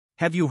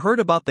Have you heard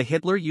about the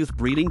Hitler Youth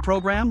Breeding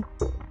Program?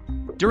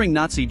 During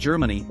Nazi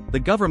Germany, the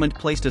government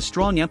placed a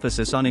strong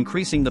emphasis on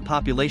increasing the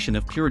population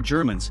of pure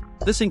Germans.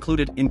 This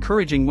included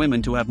encouraging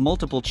women to have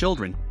multiple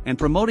children and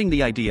promoting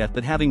the idea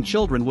that having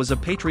children was a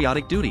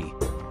patriotic duty.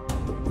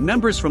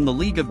 Members from the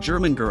League of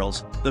German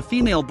Girls, the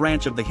female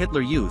branch of the Hitler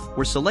Youth,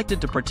 were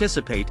selected to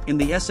participate in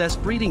the SS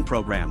breeding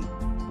program,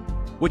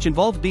 which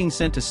involved being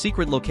sent to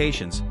secret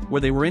locations,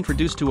 where they were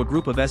introduced to a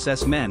group of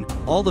SS men.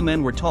 All the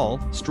men were tall,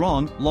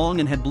 strong,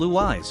 long and had blue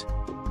eyes.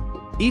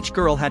 Each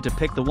girl had to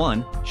pick the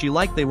one she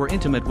liked. They were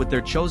intimate with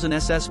their chosen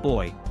SS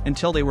boy,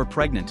 until they were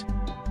pregnant.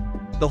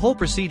 The whole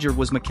procedure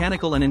was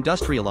mechanical and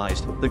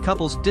industrialized. The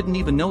couples didn't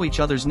even know each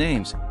other's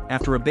names.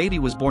 After a baby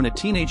was born, a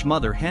teenage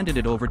mother handed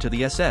it over to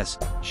the SS.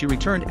 She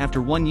returned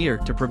after 1 year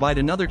to provide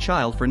another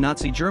child for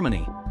Nazi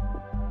Germany.